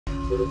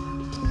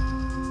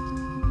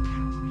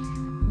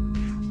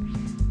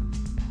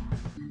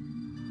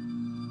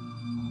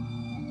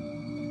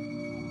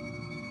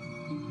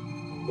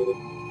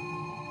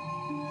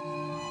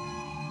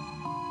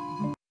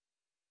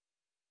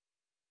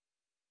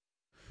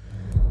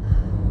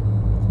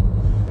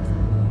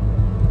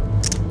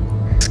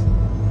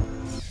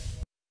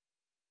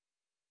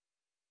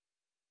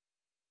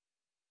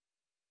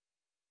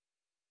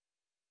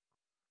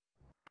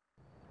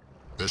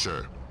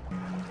Fisher.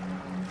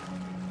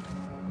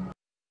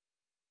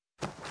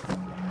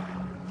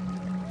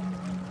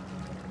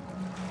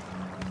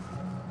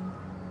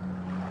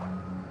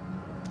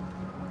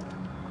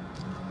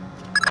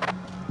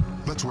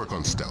 Let's work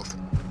on stealth.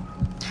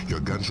 Your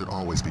gun should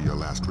always be your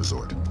last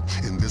resort.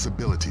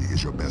 Invisibility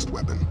is your best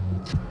weapon.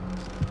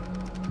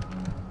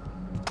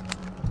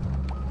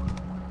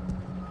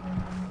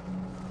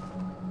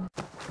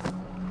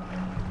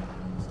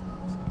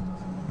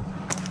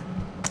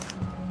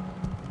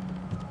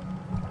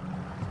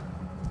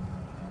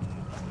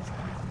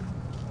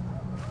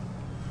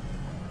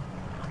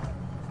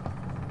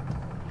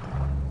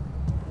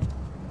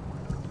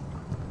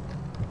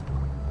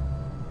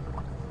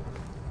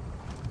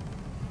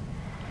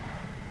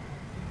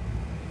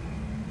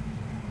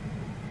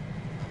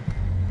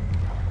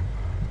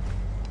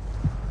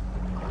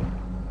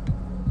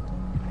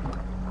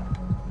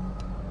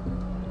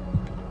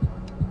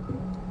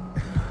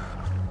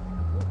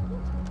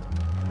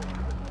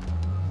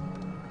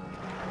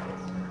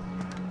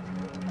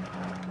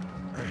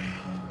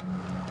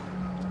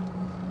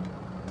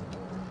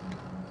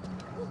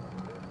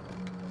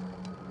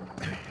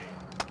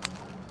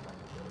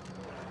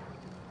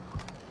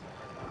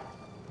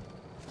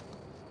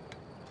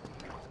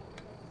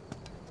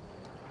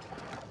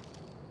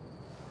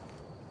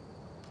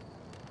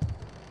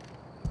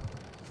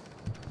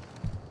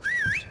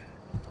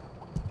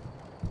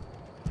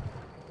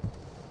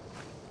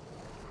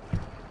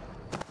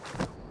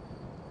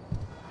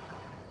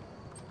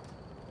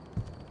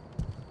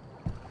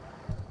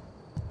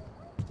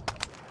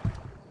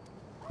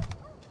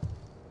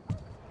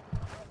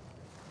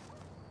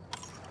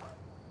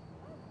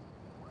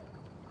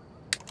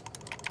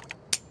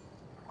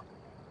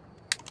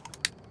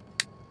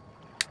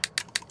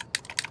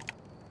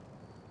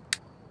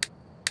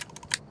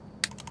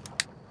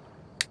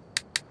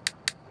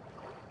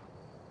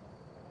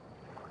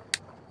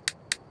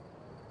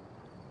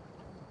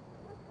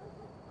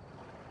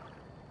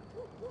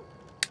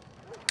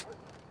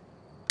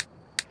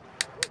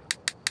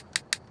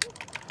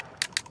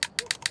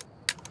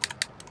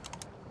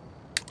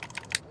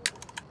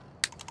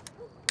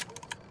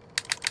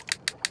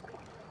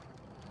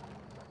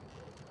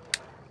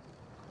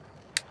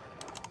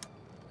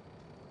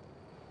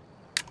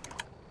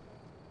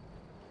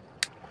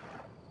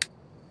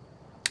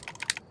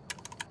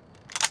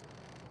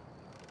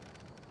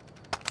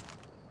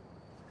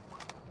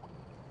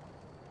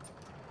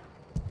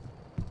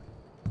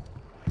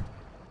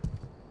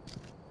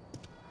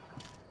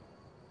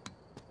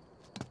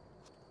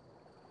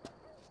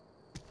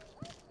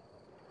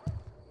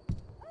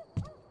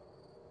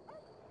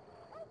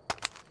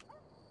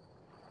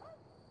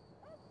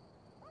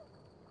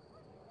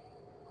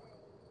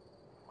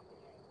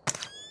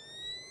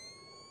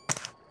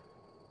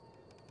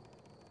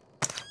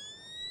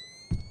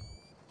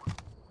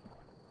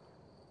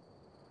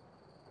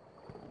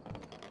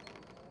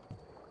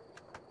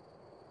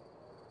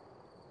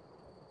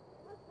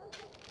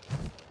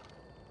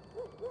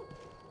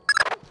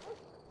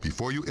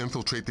 Before you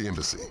infiltrate the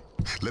embassy,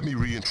 let me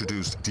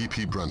reintroduce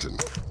DP Brunton,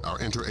 our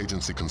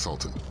interagency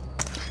consultant.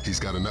 He's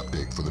got an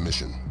update for the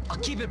mission. I'll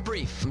keep it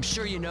brief. I'm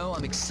sure you know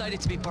I'm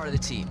excited to be part of the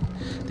team.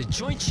 The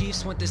Joint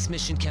Chiefs want this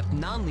mission kept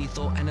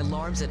non-lethal and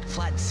alarms at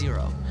flat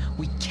zero.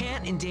 We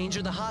can't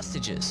endanger the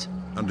hostages.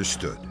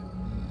 Understood.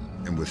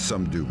 And with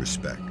some due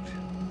respect,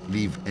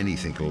 leave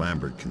anything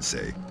Lambert can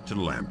say to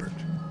Lambert.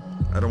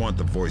 I don't want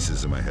the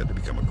voices in my head to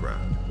become a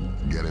crowd.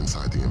 Get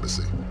inside the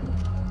embassy.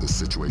 This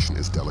situation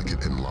is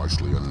delicate and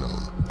largely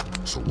unknown,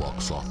 so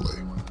walk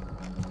softly.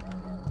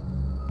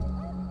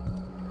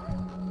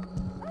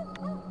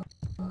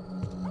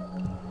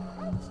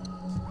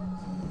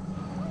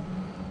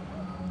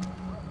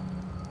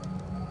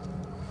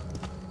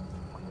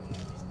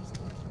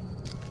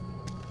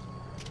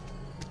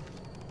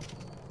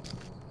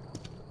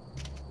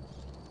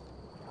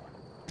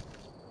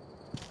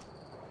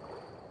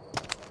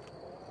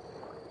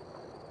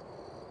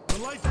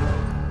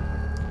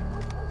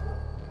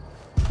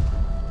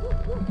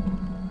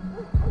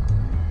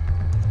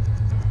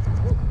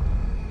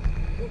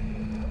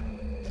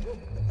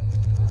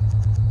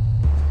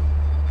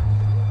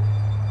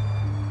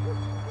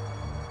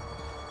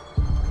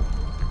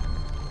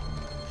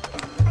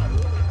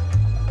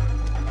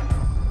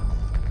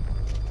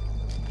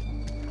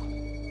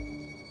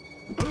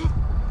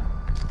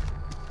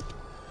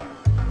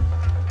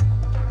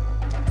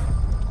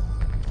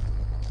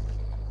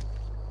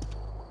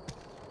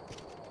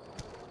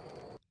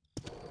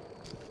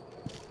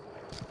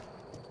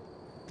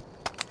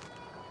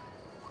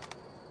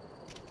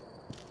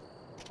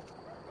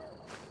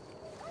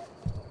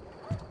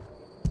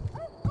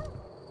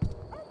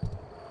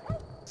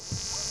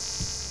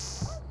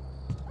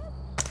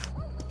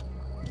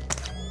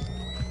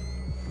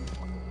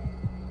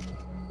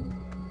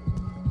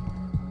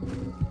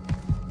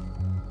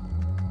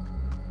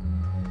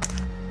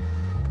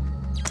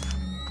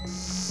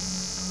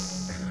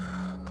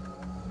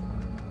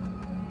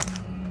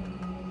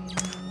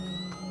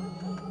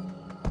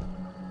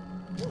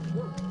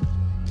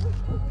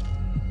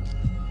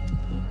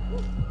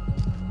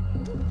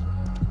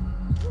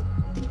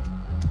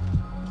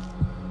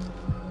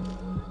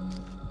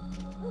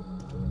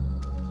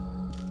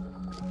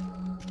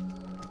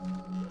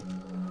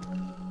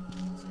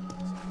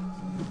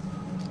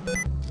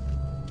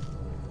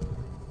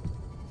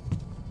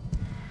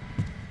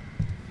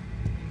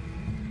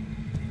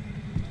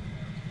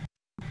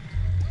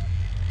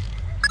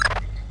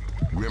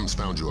 Tim's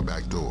found you a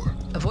back door.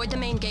 Avoid the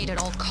main gate at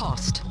all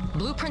cost.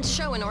 Blueprints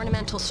show an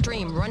ornamental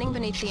stream running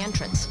beneath the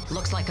entrance.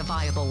 Looks like a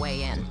viable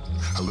way in.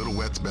 A little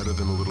wet's better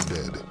than a little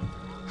dead.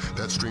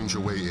 That stream's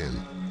your way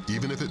in,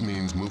 even if it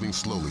means moving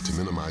slowly to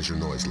minimize your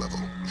noise level.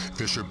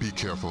 Fisher, be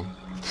careful.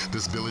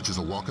 This village is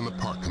a walk in the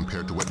park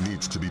compared to what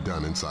needs to be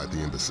done inside the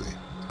embassy.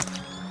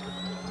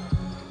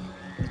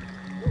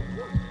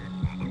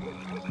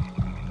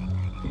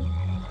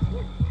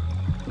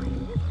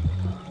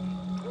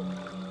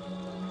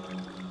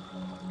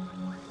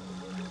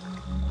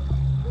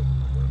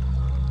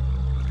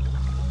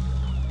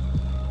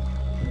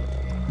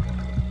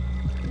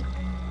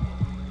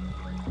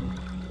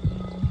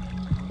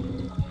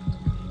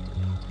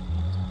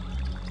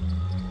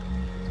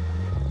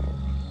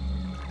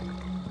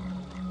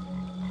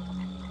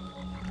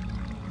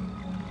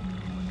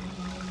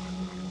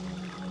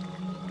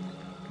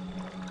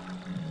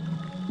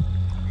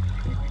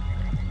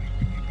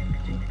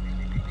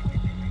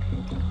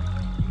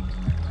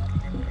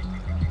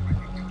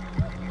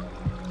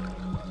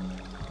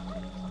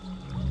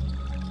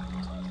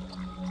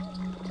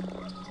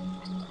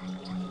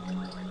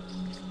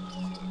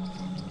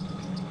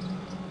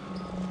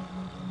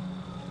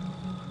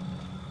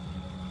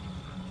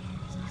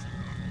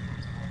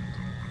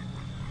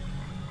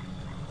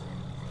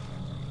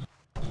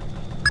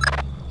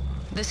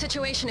 The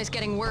situation is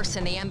getting worse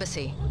in the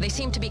embassy. They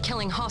seem to be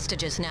killing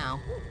hostages now.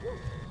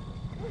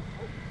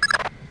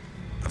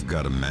 I've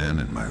got a man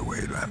in my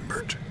way,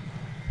 Lambert.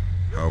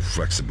 How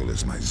flexible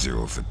is my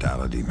zero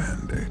fatality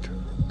mandate?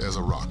 As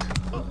a rock.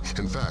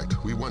 In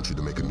fact, we want you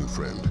to make a new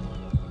friend.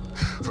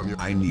 From your...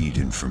 I need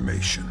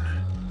information.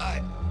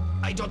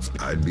 I don't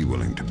speak... I'd be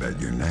willing to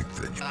bet your neck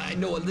that you... I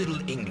know a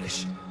little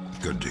English.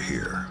 Good to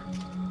hear.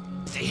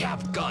 They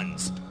have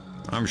guns.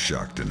 I'm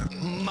shocked in a...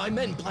 My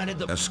men planted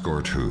the...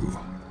 Escort who?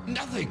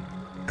 Nothing.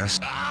 No.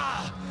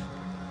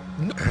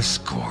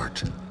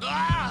 Escort?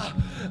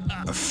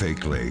 A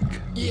fake leg?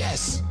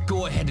 Yes.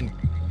 Go ahead and...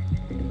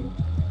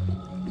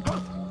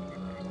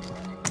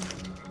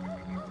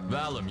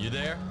 Valum, you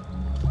there?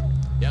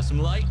 You have some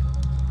light?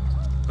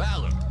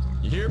 Valum,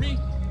 you hear me?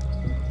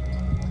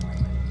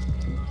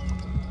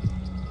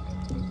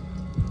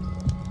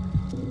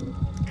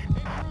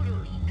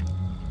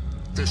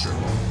 Fisher,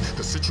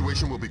 the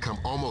situation will become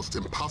almost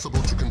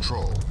impossible to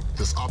control.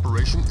 This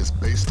operation is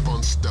based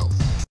on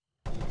stealth.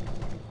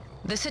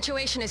 The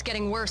situation is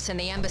getting worse in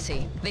the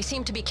embassy. They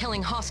seem to be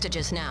killing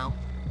hostages now.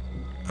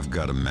 I've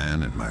got a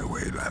man in my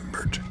way,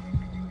 Lambert.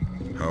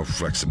 How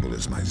flexible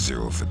is my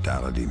zero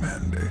fatality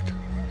mandate?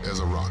 As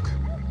a rock.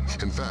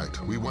 In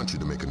fact, we want you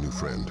to make a new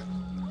friend.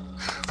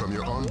 From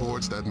your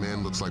onboards, that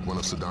man looks like one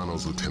of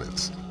Sedano's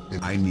lieutenants.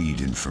 I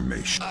need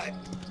information.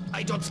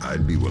 I don't...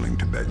 I'd be willing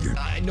to bet you...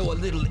 I know a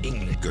little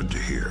English. Good to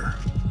hear.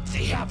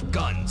 They have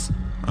guns.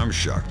 I'm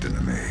shocked and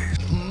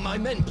amazed. My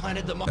men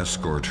planted them...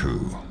 Escort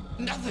who?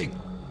 Nothing.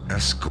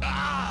 Escort...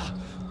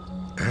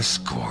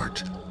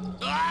 Escort?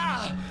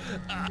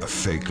 A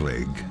fake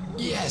leg?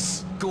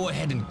 Yes. Go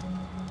ahead and...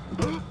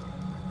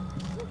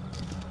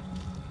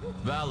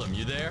 Valum,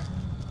 you there?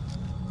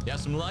 You have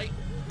some light?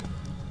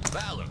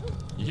 Valum,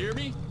 you hear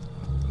me?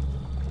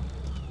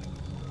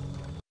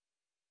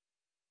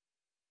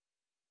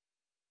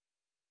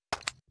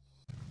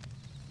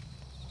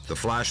 The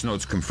flash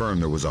notes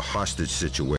confirm there was a hostage situation.